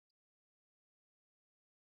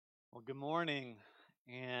Well, good morning,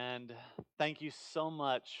 and thank you so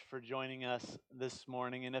much for joining us this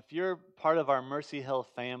morning. And if you're part of our Mercy Hill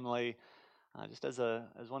family, just as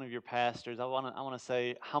one of your pastors, I want to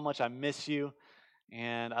say how much I miss you,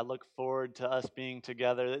 and I look forward to us being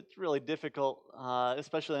together. It's really difficult,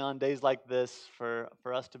 especially on days like this, for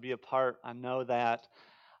us to be apart. I know that.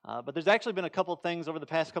 But there's actually been a couple things over the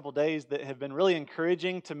past couple days that have been really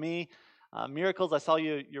encouraging to me. Miracles, I saw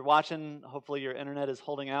you're watching. Hopefully, your internet is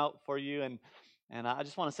holding out for you. And I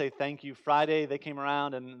just want to say thank you. Friday, they came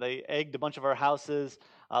around and they egged a bunch of our houses.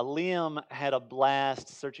 Liam had a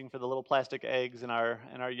blast searching for the little plastic eggs in our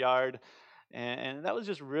yard, and that was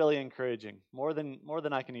just really encouraging. More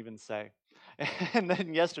than I can even say. And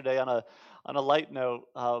then yesterday, on a light note,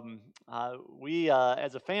 we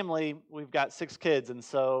as a family we've got 6 kids, and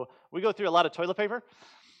so we go through a lot of toilet paper.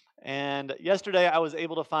 And yesterday, I was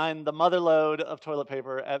able to find the mother load of toilet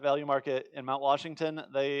paper at Value Market in Mount Washington.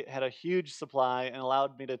 They had a huge supply and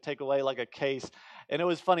allowed me to take away like a case. And it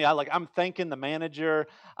was funny. I'm thanking the manager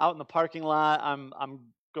out in the parking lot. I'm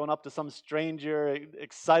going up to some stranger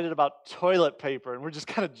excited about toilet paper, and we're just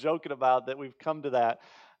kind of joking about that we've come to that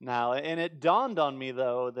now. And it dawned on me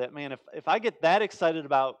though that, man, if I get that excited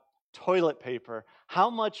about toilet paper,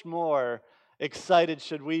 how much more excited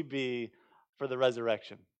should we be for the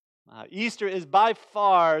resurrection? Easter is by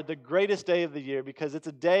far the greatest day of the year because it's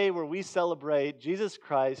a day where we celebrate Jesus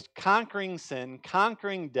Christ conquering sin,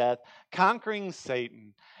 conquering death, conquering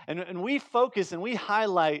Satan. And we focus and we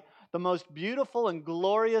highlight the most beautiful and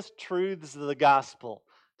glorious truths of the gospel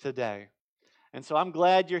today. And so I'm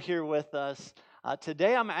glad you're here with us.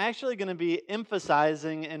 Today, I'm actually going to be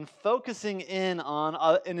emphasizing and focusing in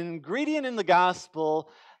on an ingredient in the gospel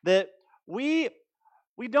that we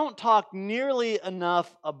we don't talk nearly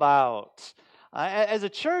enough about. As a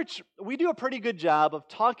church, we do a pretty good job of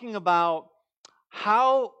talking about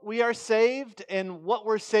how we are saved and what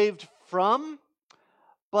we're saved from,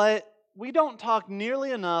 but we don't talk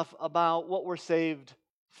nearly enough about what we're saved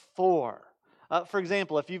for. For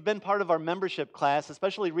example, if you've been part of our membership class,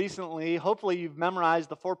 especially recently, hopefully you've memorized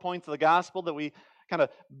the 4 points of the gospel that we kind of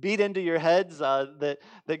beat into your heads, that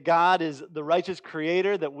God is the righteous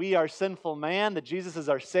creator, that we are sinful man, that Jesus is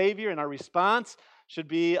our Savior, and our response should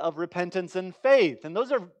be of repentance and faith. And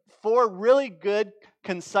those are 4 really good,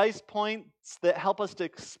 concise points that help us to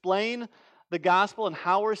explain the gospel and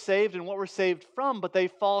how we're saved and what we're saved from, but they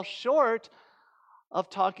fall short of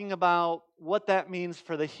talking about what that means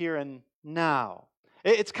for the here and now.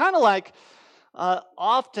 It's kind of like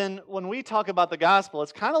often when we talk about the gospel,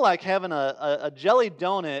 it's kind of like having a jelly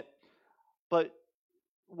donut, but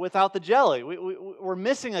without the jelly. We're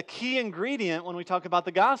missing a key ingredient when we talk about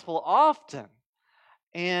the gospel often.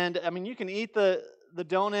 And I mean, you can eat the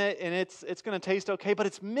donut and it's going to taste okay, but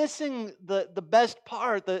it's missing the best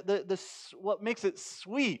part, what makes it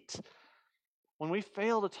sweet. When we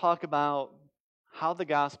fail to talk about how the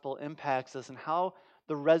gospel impacts us and how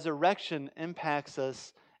the resurrection impacts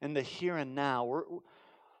us in the here and now,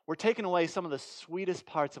 we're taking away some of the sweetest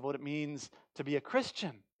parts of what it means to be a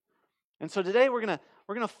Christian. And so today we're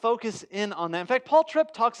gonna focus in on that. In fact, Paul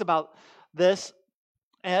Tripp talks about this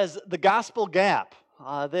as the gospel gap.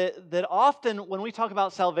 That often when we talk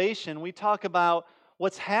about salvation, we talk about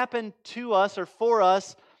what's happened to us or for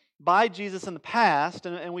us by Jesus in the past,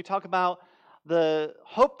 and we talk about the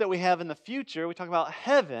hope that we have in the future. We talk about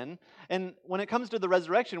heaven, and when it comes to the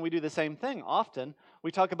resurrection, we do the same thing often.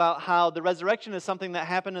 We talk about how the resurrection is something that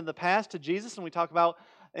happened in the past to Jesus, and we talk about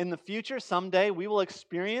in the future, someday we will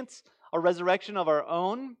experience a resurrection of our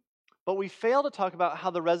own, but we fail to talk about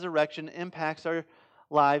how the resurrection impacts our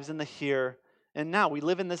lives in the here and now. We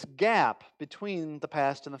live in this gap between the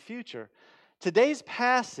past and the future. Today's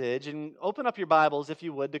passage, and open up your Bibles if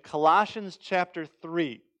you would, to Colossians chapter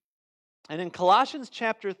 3. And in Colossians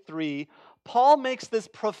chapter 3, Paul makes this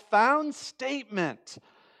profound statement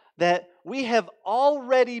that we have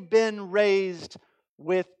already been raised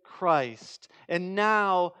with Christ, and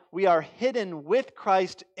now we are hidden with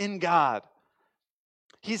Christ in God.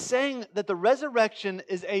 He's saying that the resurrection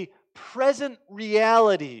is a present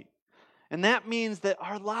reality, and that means that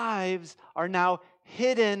our lives are now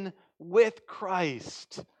hidden with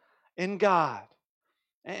Christ in God.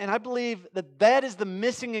 And I believe that that is the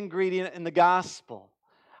missing ingredient in the gospel.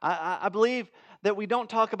 I believe that we don't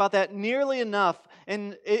talk about that nearly enough.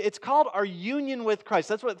 And it's called our union with Christ.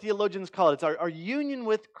 That's what theologians call it. It's our union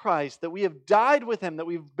with Christ, that we have died with Him, that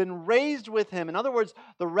we've been raised with Him. In other words,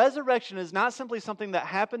 the resurrection is not simply something that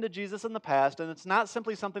happened to Jesus in the past, and it's not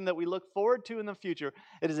simply something that we look forward to in the future.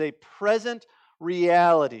 It is a present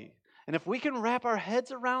reality. And if we can wrap our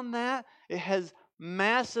heads around that, it has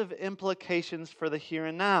massive implications for the here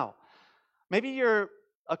and now. Maybe you're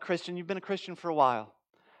a Christian, you've been a Christian for a while,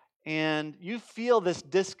 and you feel this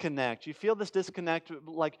disconnect. You feel this disconnect,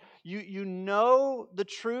 like you know the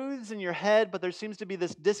truths in your head, but there seems to be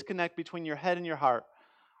this disconnect between your head and your heart.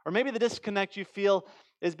 Or maybe the disconnect you feel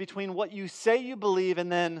is between what you say you believe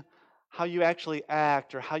and then how you actually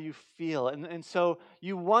act or how you feel. And so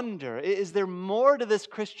you wonder, is there more to this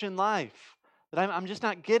Christian life that I'm just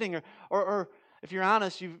not getting? Or if you're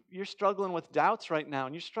honest, you're struggling with doubts right now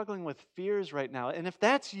and you're struggling with fears right now. And if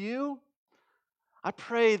that's you, I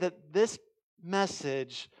pray that this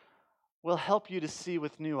message will help you to see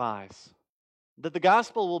with new eyes, that the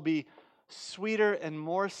gospel will be sweeter and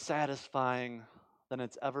more satisfying than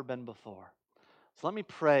it's ever been before. So let me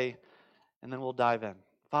pray, and then we'll dive in.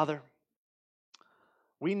 Father,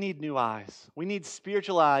 we need new eyes. We need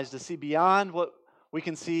spiritual eyes to see beyond what we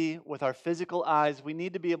can see with our physical eyes. We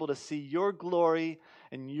need to be able to see your glory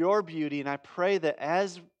and your beauty. And I pray that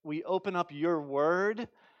as we open up your word,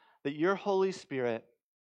 that your Holy Spirit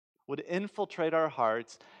would infiltrate our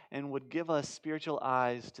hearts and would give us spiritual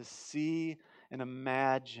eyes to see and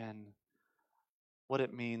imagine what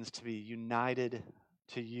it means to be united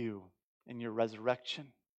to you in your resurrection.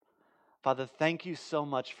 Father, thank you so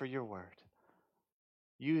much for your word.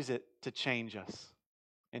 Use it to change us.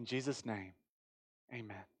 In Jesus' name,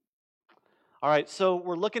 amen. All right, so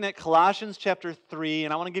we're looking at Colossians chapter 3,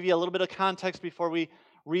 and I want to give you a little bit of context before we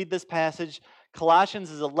read this passage.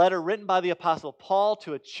 Colossians is a letter written by the Apostle Paul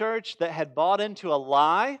to a church that had bought into a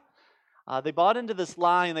lie. They bought into this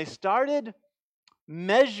lie, and they started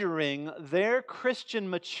measuring their Christian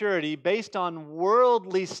maturity based on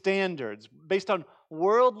worldly standards, based on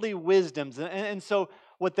worldly wisdoms. And so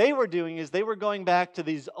what they were doing is they were going back to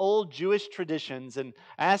these old Jewish traditions and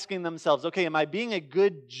asking themselves, okay, am I being a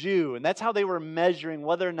good Jew? And that's how they were measuring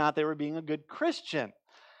whether or not they were being a good Christian.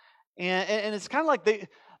 And it's kind of like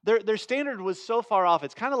their standard was so far off.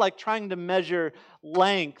 It's kind of like trying to measure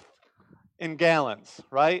length in gallons,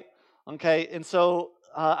 right? Okay, and so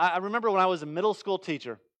I remember when I was a middle school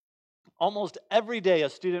teacher, almost every day a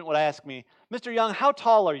student would ask me, Mr. Young, how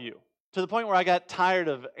tall are you? To the point where I got tired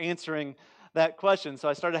of answering that question, so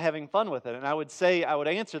I started having fun with it. And I would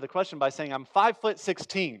answer the question by saying, I'm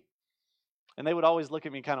 5'16". And they would always look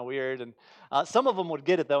at me kind of weird. And some of them would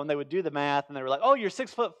get it, though, and they would do the math, and they were like, oh, you're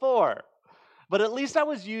 6'4". But at least I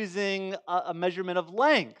was using a measurement of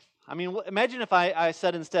length. I mean, imagine if I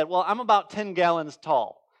said instead, well, I'm about 10 gallons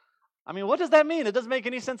tall. I mean, what does that mean? It doesn't make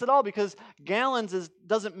any sense at all because gallons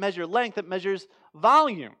doesn't measure length, it measures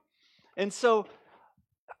volume. And so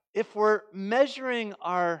if we're measuring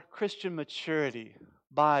our Christian maturity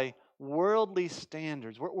by worldly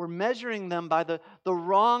standards, we're measuring them by the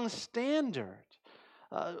wrong standard.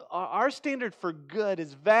 Our standard for good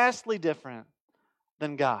is vastly different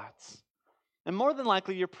than God's. And more than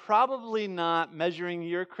likely, you're probably not measuring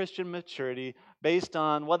your Christian maturity based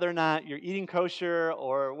on whether or not you're eating kosher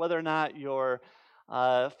or whether or not you're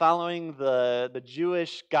following the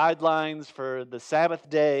Jewish guidelines for the Sabbath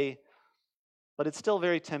day. But it's still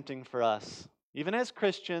very tempting for us, even as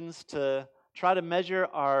Christians, to try to measure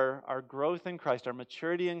our growth in Christ, our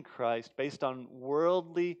maturity in Christ, based on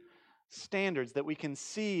worldly standards that we can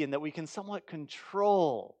see and that we can somewhat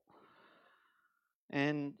control.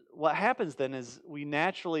 And what happens then is we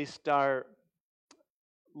naturally start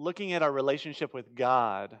looking at our relationship with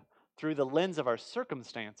God through the lens of our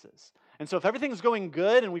circumstances. And so if everything's going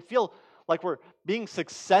good and we feel like we're being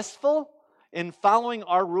successful in following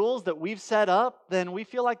our rules that we've set up, then we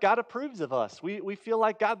feel like God approves of us. We feel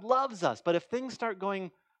like God loves us. But if things start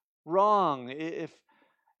going wrong,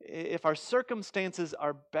 if our circumstances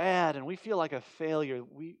are bad and we feel like a failure,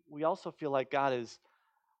 we also feel like God is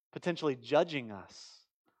potentially judging us.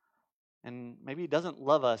 And maybe He doesn't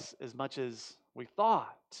love us as much as we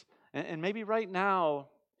thought. And maybe right now,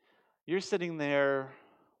 you're sitting there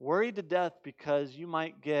worried to death because you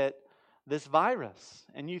might get this virus.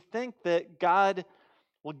 And you think that God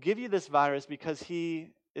will give you this virus because He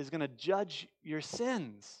is going to judge your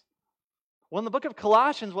sins. Well, in the book of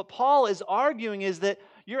Colossians, what Paul is arguing is that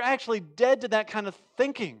you're actually dead to that kind of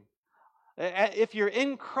thinking. If you're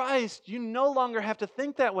in Christ, you no longer have to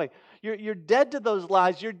think that way. You're dead to those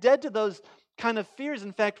lies. You're dead to those kind of fears.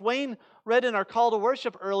 In fact, Wayne read in our call to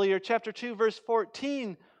worship earlier, chapter 2, verse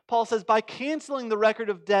 14, Paul says, by canceling the record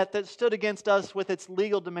of debt that stood against us with its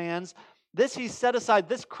legal demands, this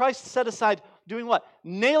Christ set aside, doing what?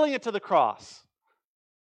 Nailing it to the cross.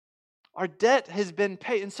 Our debt has been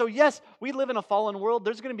paid. And so, yes, we live in a fallen world.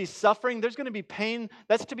 There's going to be suffering. There's going to be pain.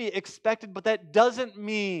 That's to be expected, but that doesn't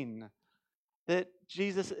mean that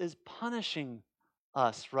Jesus is punishing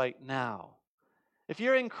us right now. If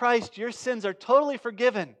you're in Christ, your sins are totally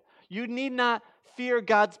forgiven. You need not fear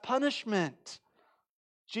God's punishment.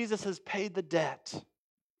 Jesus has paid the debt.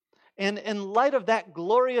 And in light of that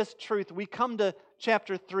glorious truth, we come to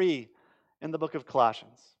chapter 3 in the book of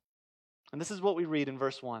Colossians. And this is what we read in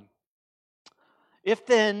verse 1. If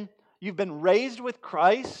then you've been raised with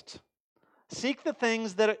Christ, seek the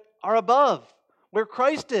things that are above, where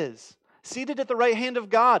Christ is, seated at the right hand of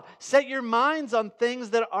God. Set your minds on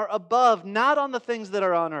things that are above, not on the things that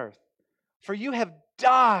are on earth. For you have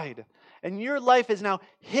died, and your life is now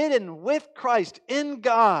hidden with Christ in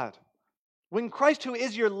God. When Christ, who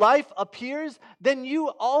is your life, appears, then you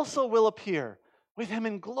also will appear with Him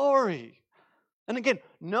in glory. And again,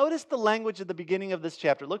 notice the language at the beginning of this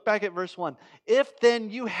chapter. Look back at verse 1. If then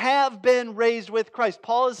you have been raised with Christ.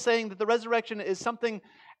 Paul is saying that the resurrection is something,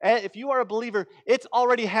 if you are a believer, it's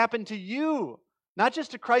already happened to you. Not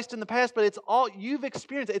just to Christ in the past, but it's all you've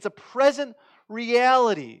experienced. It's a present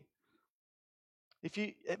reality.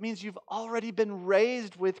 It means you've already been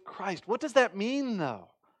raised with Christ. What does that mean, though?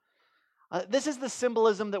 This is the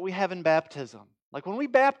symbolism that we have in baptism. Like when we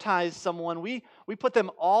baptize someone, we put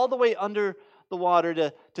them all the way under the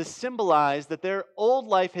water to symbolize that their old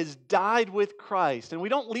life has died with Christ. And we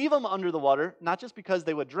don't leave them under the water, not just because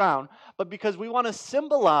they would drown, but because we want to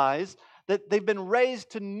symbolize that they've been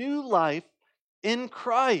raised to new life in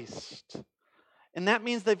Christ. And that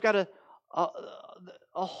means they've got a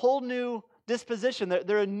whole new disposition.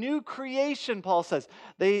 They're a new creation, Paul says.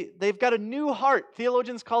 They've got a new heart.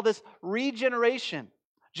 Theologians call this regeneration.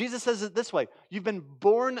 Jesus says it this way: you've been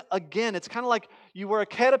born again. It's kind of like you were a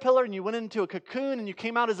caterpillar and you went into a cocoon and you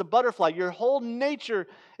came out as a butterfly. Your whole nature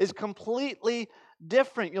is completely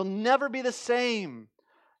different. You'll never be the same.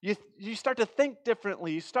 You start to think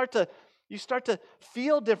differently. You start to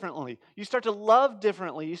feel differently. You start to love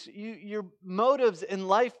differently. Your motives in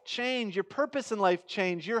life change. Your purpose in life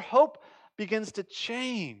change. Your hope begins to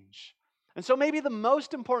change. And so maybe the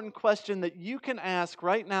most important question that you can ask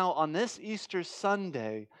right now on this Easter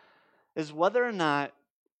Sunday is whether or not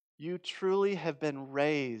you truly have been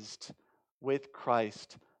raised with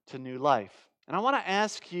Christ to new life. And I want to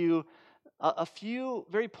ask you a few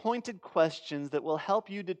very pointed questions that will help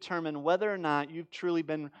you determine whether or not you've truly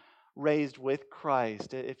been raised with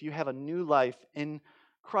Christ, if you have a new life in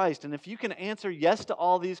Christ. And if you can answer yes to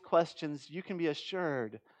all these questions, you can be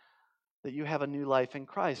assured that you have a new life in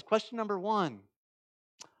Christ. Question number 1,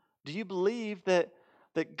 do you believe that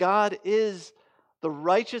God is the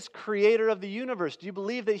righteous creator of the universe? Do you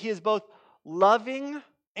believe that He is both loving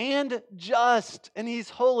and just, and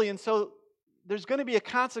He's holy, and so there's going to be a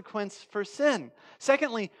consequence for sin?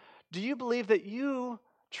 Secondly, do you believe that you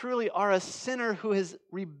truly are a sinner who has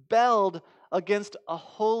rebelled against a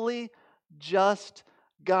holy, just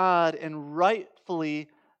God and rightfully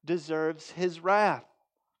deserves His wrath?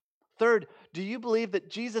 Third, do you believe that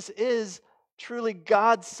Jesus is truly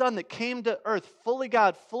God's Son that came to earth, fully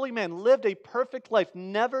God, fully man, lived a perfect life,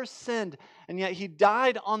 never sinned, and yet He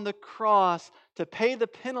died on the cross to pay the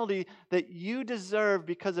penalty that you deserve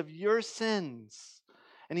because of your sins,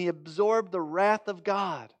 and He absorbed the wrath of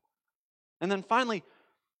God? And then finally,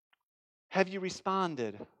 have you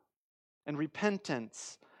responded in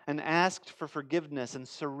repentance and asked for forgiveness and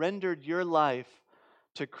surrendered your life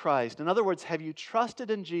to Christ? In other words, have you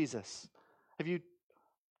trusted in Jesus? Have you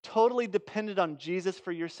totally depended on Jesus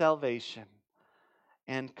for your salvation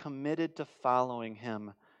and committed to following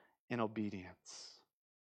Him in obedience?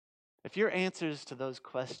 If your answers to those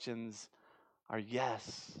questions are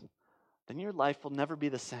yes, then your life will never be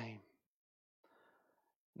the same.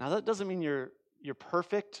 Now, that doesn't mean you're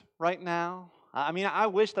perfect right now. I mean, I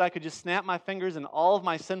wish that I could just snap my fingers and all of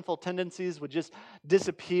my sinful tendencies would just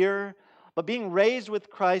disappear. But being raised with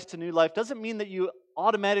Christ to new life doesn't mean that you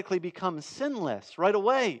automatically become sinless right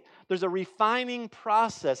away. There's a refining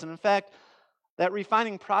process. And in fact, that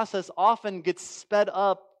refining process often gets sped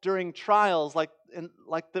up during trials like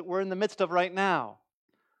that we're in the midst of right now.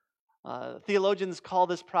 Theologians call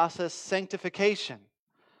this process sanctification,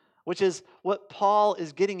 which is what Paul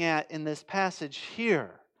is getting at in this passage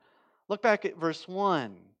here. Look back at verse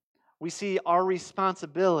 1. We see our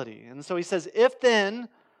responsibility. And so he says, if then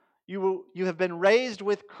you have been raised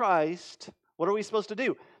with Christ, what are we supposed to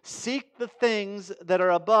do? Seek the things that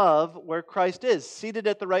are above where Christ is, seated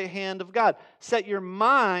at the right hand of God. Set your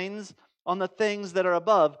minds on the things that are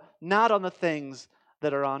above, not on the things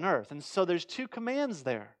that are on earth. And so there's two commands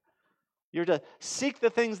there. You're to seek the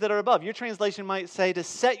things that are above. Your translation might say to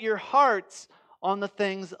set your hearts on the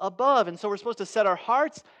things above. And so we're supposed to set our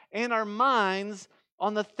hearts and our minds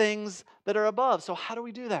on the things that are above. So how do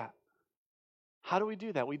we do that? How do we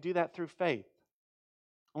do that? We do that through faith.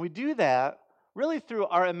 And we do that really through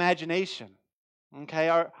our imagination. Okay,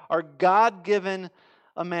 our God-given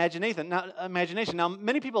imagination. Now,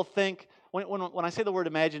 many people think, when I say the word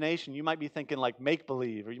imagination, you might be thinking like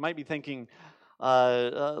make-believe, or you might be thinking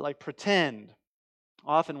like pretend.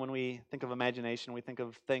 Often when we think of imagination, we think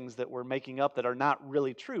of things that we're making up that are not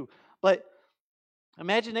really true. But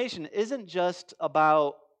imagination isn't just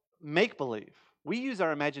about make-believe. We use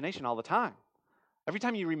our imagination all the time. Every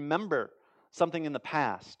time you remember something in the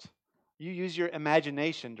past, you use your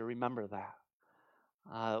imagination to remember that.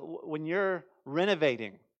 When you're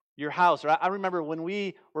renovating your house, or I remember when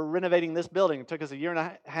we were renovating this building, it took us a year and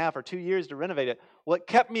a half or 2 years to renovate it. What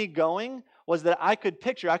kept me going was that I could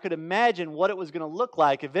imagine what it was going to look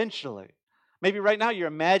like eventually. Maybe right now you're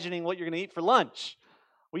imagining what you're going to eat for lunch.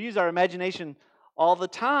 We use our imagination all the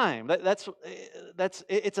time. It's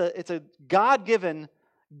a God-given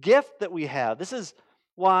gift that we have. This is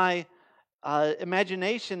why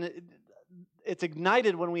imagination, it's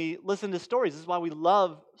ignited when we listen to stories. This is why we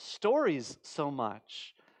love stories so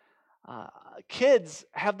much. Kids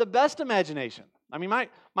have the best imagination. I mean, my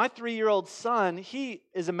 3-year-old son, he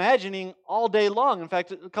is imagining all day long. In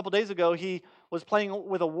fact, a couple days ago, he was playing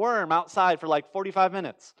with a worm outside for like 45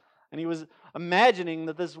 minutes. And he was imagining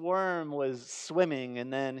that this worm was swimming,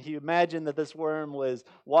 and then he imagined that this worm was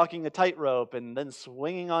walking a tightrope and then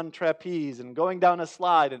swinging on trapeze and going down a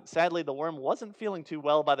slide. And sadly, the worm wasn't feeling too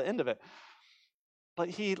well by the end of it. But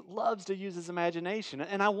he loves to use his imagination.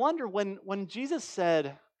 And I wonder, when Jesus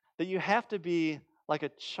said that you have to be like a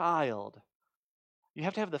child, you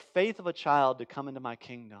have to have the faith of a child to come into my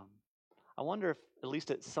kingdom, I wonder if, at least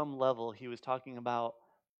at some level, he was talking about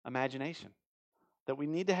imagination. That we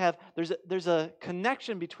need to have, there's a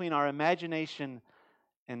connection between our imagination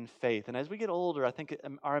and faith. And as we get older, I think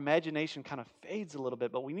our imagination kind of fades a little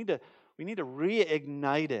bit, but we need to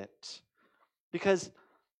reignite it. Because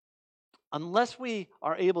unless we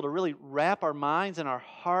are able to really wrap our minds and our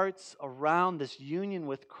hearts around this union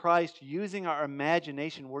with Christ using our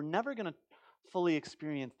imagination, we're never going to fully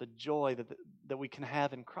experience the joy that we can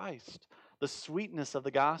have in Christ, the sweetness of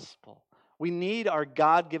the gospel. We need our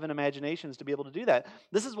God-given imaginations to be able to do that.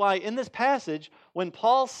 This is why in this passage, when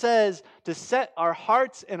Paul says to set our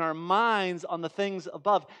hearts and our minds on the things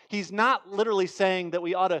above, he's not literally saying that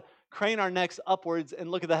we ought to crane our necks upwards and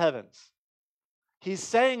look at the heavens. He's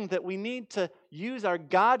saying that we need to use our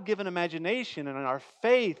God-given imagination and our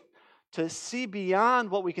faith to see beyond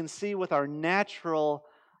what we can see with our natural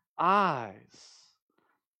eyes.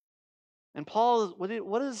 And Paul,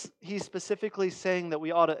 what is he specifically saying that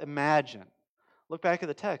we ought to imagine? Look back at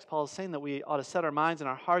the text. Paul is saying that we ought to set our minds and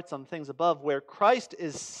our hearts on things above, where Christ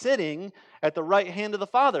is sitting at the right hand of the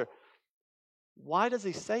Father. Why does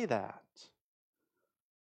he say that?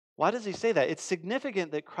 Why does he say that? It's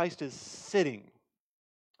significant that Christ is sitting.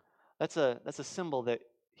 That's a symbol that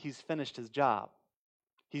he's finished his job.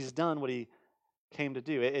 He's done what he came to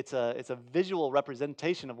do. It's a visual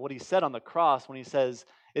representation of what he said on the cross when he says,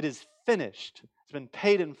 "It is finished. It's been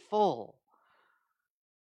paid in full."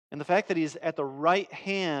 And the fact that he's at the right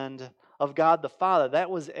hand of God the Father, that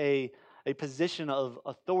was a position of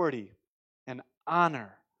authority and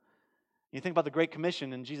honor. You think about the Great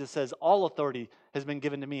Commission, and Jesus says, "All authority has been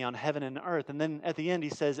given to me on heaven and earth." And then at the end he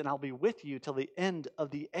says, "And I'll be with you till the end of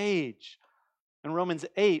the age." In Romans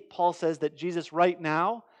 8, Paul says that Jesus right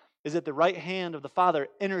now is at the right hand of the Father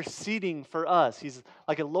interceding for us. He's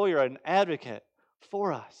like a lawyer, an advocate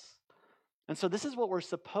for us. And so this is what we're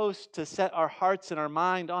supposed to set our hearts and our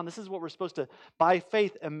mind on. This is what we're supposed to, by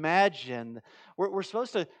faith, imagine. We're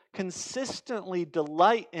supposed to consistently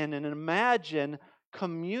delight in and imagine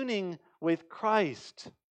communing with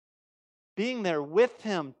Christ, being there with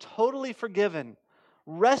Him, totally forgiven,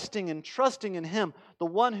 resting and trusting in Him, the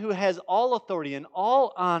one who has all authority and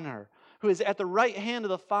all honor, who is at the right hand of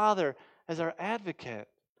the Father as our advocate.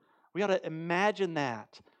 We ought to imagine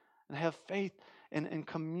that and have faith and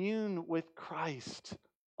commune with Christ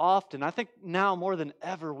often. I think now more than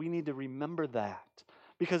ever we need to remember that,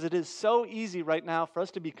 because it is so easy right now for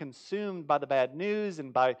us to be consumed by the bad news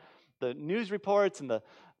and by the news reports and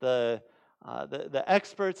the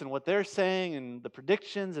experts and what they're saying and the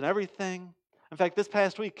predictions and everything. In fact, this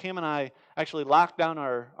past week, Kim and I actually locked down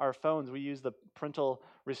our phones. We use the parental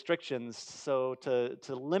restrictions so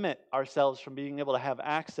to limit ourselves from being able to have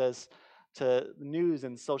access to news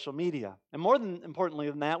and social media. And more than importantly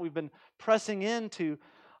than that, we've been pressing into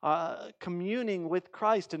communing with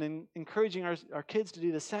Christ and encouraging our kids to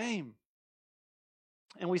do the same.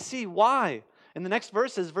 And we see why. In the next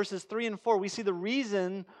verses 3 and 4, we see the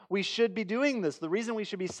reason we should be doing this, the reason we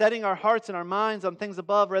should be setting our hearts and our minds on things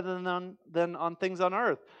above rather than on things on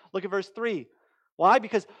earth. Look at verse 3. Why?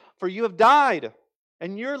 Because for you have died,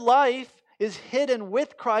 and your life is hidden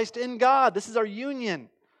with Christ in God. This is our union.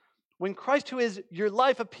 When Christ, who is your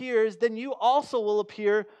life, appears, then you also will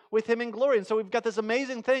appear with him in glory. And so we've got this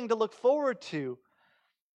amazing thing to look forward to.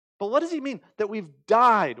 But what does he mean that we've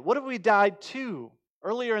died? What have we died to?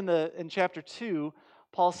 Earlier in chapter 2,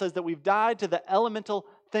 Paul says that we've died to the elemental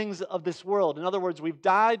things of this world. In other words, we've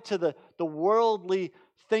died to the worldly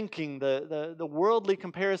thinking, the worldly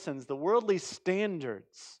comparisons, the worldly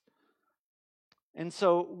standards. And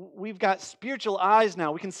so we've got spiritual eyes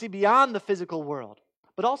now. We can see beyond the physical world.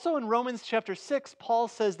 But also in Romans chapter 6, Paul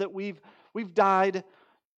says that we've died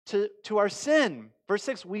to our sin. Verse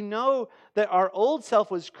 6, we know that our old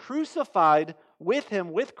self was crucified with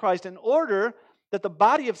him, with Christ, in order that the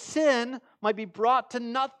body of sin might be brought to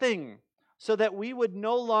nothing, so that we would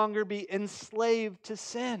no longer be enslaved to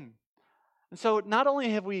sin. And so not only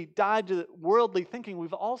have we died to worldly thinking,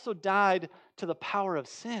 we've also died to the power of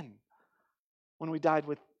sin when we died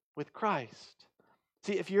with Christ.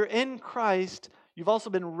 See, if you're in Christ, you've also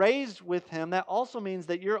been raised with him. That also means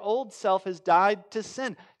that your old self has died to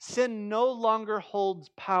sin. Sin no longer holds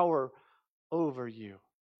power over you.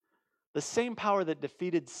 The same power that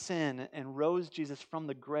defeated sin and rose Jesus from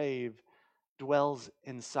the grave dwells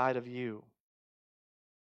inside of you.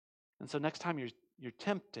 And so next time you're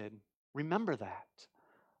tempted, remember that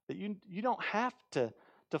you don't have to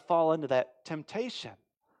fall into that temptation.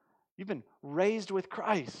 You've been raised with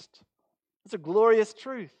Christ. It's a glorious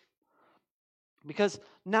truth. Because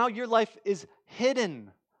now your life is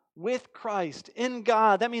hidden with Christ in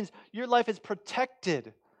God. That means your life is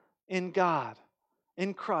protected in God,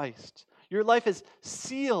 in Christ. Your life is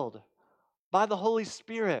sealed by the Holy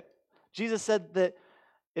Spirit. Jesus said that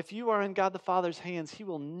if you are in God the Father's hands, he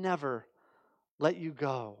will never let you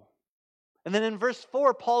go. And then in verse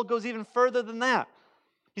 4, Paul goes even further than that.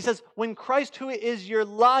 He says, when Christ, who is your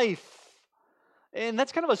life. And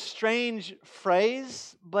that's kind of a strange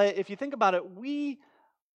phrase, but if you think about it, we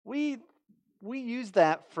use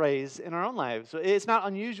that phrase in our own lives. It's not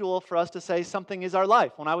unusual for us to say something is our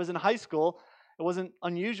life. When I was in high school, it wasn't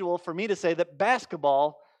unusual for me to say that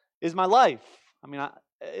basketball is my life. I mean,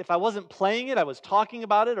 if I wasn't playing it, I was talking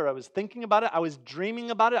about it, or I was thinking about it, I was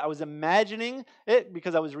dreaming about it, I was imagining it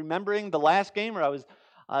because I was remembering the last game, or I was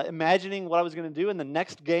imagining what I was going to do in the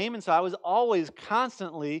next game. And so I was always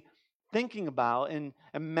constantly thinking about and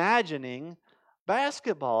imagining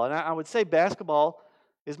basketball. And I would say basketball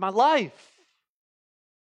is my life.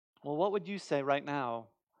 Well, what would you say right now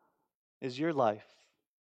is your life?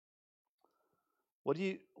 What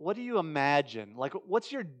do you imagine? Like,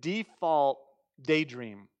 what's your default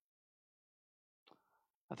daydream?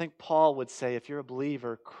 I think Paul would say, if you're a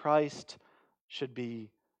believer, Christ should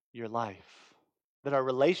be your life. That our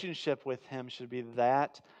relationship with him should be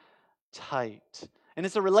that tight. And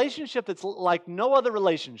it's a relationship that's like no other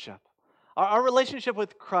relationship. Our relationship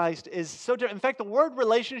with Christ is so different. In fact, the word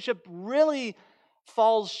relationship really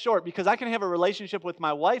falls short, because I can have a relationship with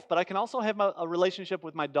my wife, but I can also have a relationship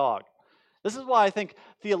with my dog. This is why I think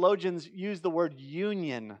theologians use the word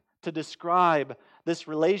union to describe this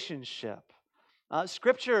relationship.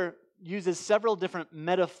 Scripture uses several different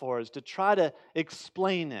metaphors to try to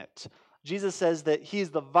explain it. Jesus says that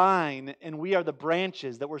he's the vine and we are the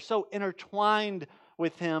branches, that we're so intertwined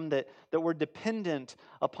with him that we're dependent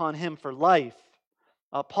upon him for life.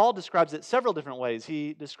 Paul describes it several different ways.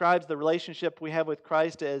 He describes the relationship we have with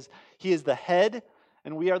Christ as he is the head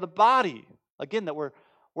and we are the body. Again, that we're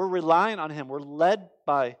reliant on him. We're led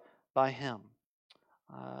by him.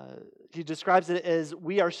 He describes it as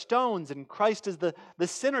we are stones and Christ is the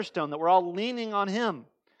center stone, that we're all leaning on him.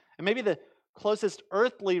 And maybe the closest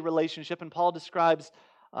earthly relationship, and Paul describes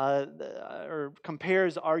or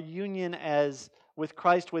compares our union as with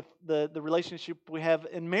Christ with the relationship we have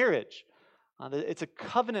in marriage. It's a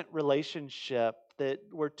covenant relationship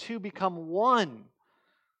where two become one.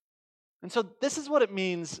 And so this is what it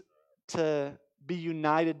means to be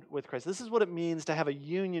united with Christ. This is what it means to have a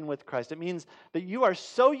union with Christ. It means that you are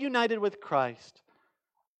so united with Christ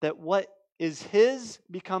that what is his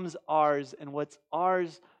becomes ours, and what's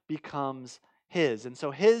ours becomes his. And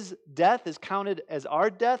so his death is counted as our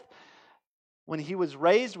death. When he was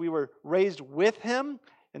raised, we were raised with him.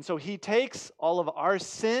 And so he takes all of our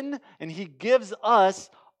sin and he gives us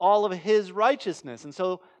all of his righteousness. And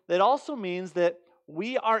so that also means that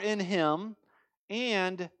we are in him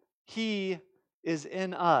and he is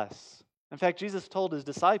in us. In fact, Jesus told his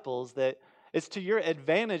disciples that it's to your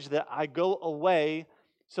advantage that I go away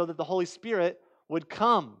so that the Holy Spirit would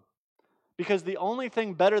come. Because the only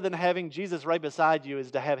thing better than having Jesus right beside you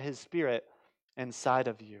is to have his Spirit inside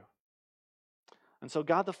of you. And so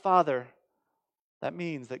God the Father, that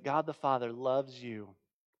means that God the Father loves you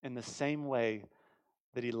in the same way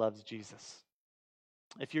that he loves Jesus.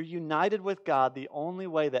 If you're united with God, the only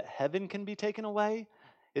way that heaven can be taken away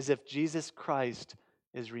is if Jesus Christ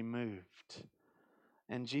is removed.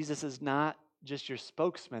 And Jesus is not just your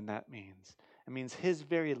spokesman, that means. It means his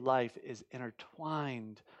very life is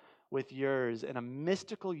intertwined with yours in a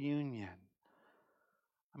mystical union.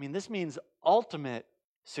 I mean, this means ultimate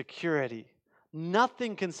security.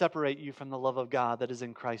 Nothing can separate you from the love of God that is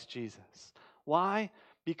in Christ Jesus. Why?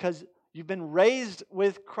 Because you've been raised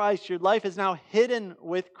with Christ. Your life is now hidden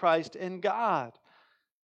with Christ in God.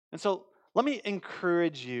 And so let me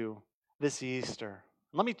encourage you this Easter.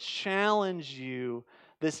 Let me challenge you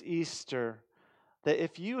this Easter that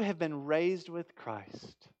if you have been raised with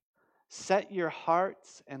Christ, set your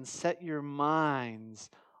hearts and set your minds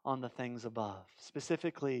on the things above,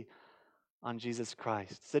 specifically on Jesus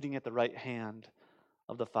Christ, sitting at the right hand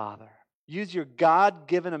of the Father. Use your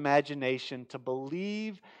God-given imagination to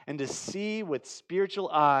believe and to see with spiritual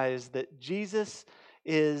eyes that Jesus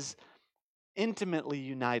is intimately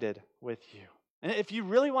united with you. And if you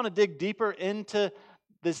really want to dig deeper into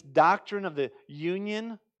this doctrine of the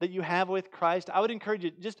union that you have with Christ, I would encourage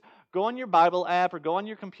you, just go on your Bible app or go on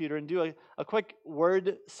your computer and do a quick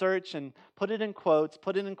word search and put it in quotes,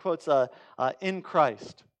 in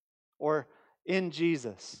Christ, or in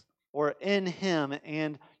Jesus, or in Him.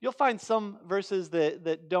 And you'll find some verses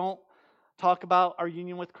that don't talk about our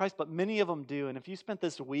union with Christ, but many of them do. And if you spent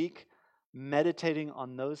this week meditating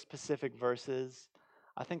on those specific verses,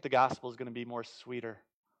 I think the gospel is going to be more sweeter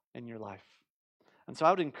in your life. And so I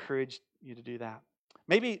would encourage you to do that.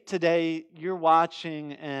 Maybe today you're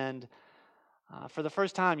watching and for the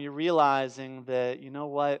first time you're realizing that, you know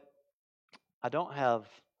what, I don't have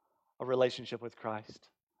a relationship with Christ.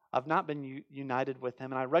 I've not been united with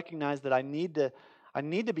Him, and I recognize that I need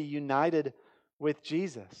to be united with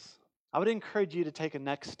Jesus. I would encourage you to take a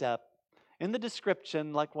next step. In the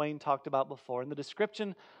description, like Wayne talked about before, in the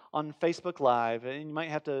description on Facebook Live, and you might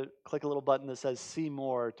have to click a little button that says see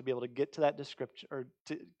more to be able to get to that description or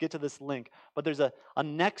to get to this link. But there's a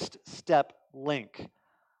next step link.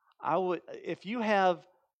 If you have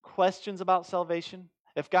questions about salvation,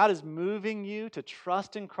 if God is moving you to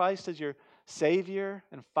trust in Christ as your Savior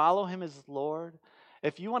and follow Him as Lord,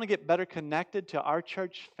 if you want to get better connected to our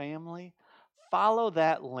church family, follow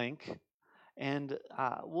that link. And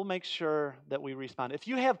we'll make sure that we respond. If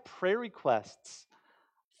you have prayer requests,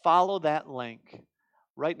 follow that link.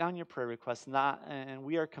 Write down your prayer requests, and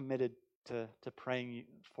we are committed to praying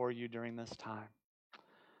for you during this time.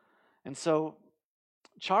 And so,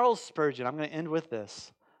 Charles Spurgeon, I'm going to end with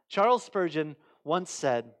this. Charles Spurgeon once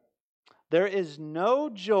said, "There is no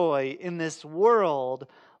joy in this world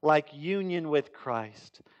like union with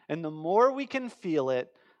Christ. And the more we can feel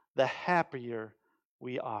it, the happier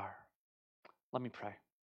we are." Let me pray.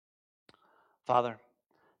 Father,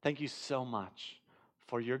 thank you so much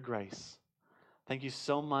for your grace. Thank you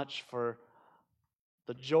so much for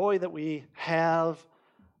the joy that we have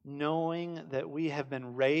knowing that we have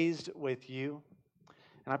been raised with you.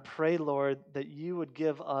 And I pray, Lord, that you would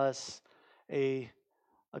give us a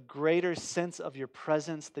greater sense of your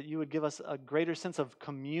presence, that you would give us a greater sense of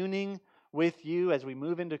communing with you as we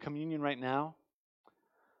move into communion right now.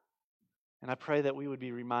 And I pray that we would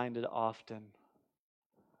be reminded often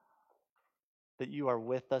that you are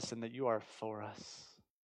with us and that you are for us.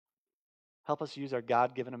 Help us use our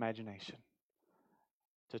God-given imagination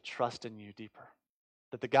to trust in you deeper,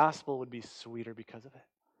 that the gospel would be sweeter because of it.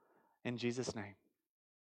 In Jesus' name,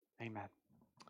 amen.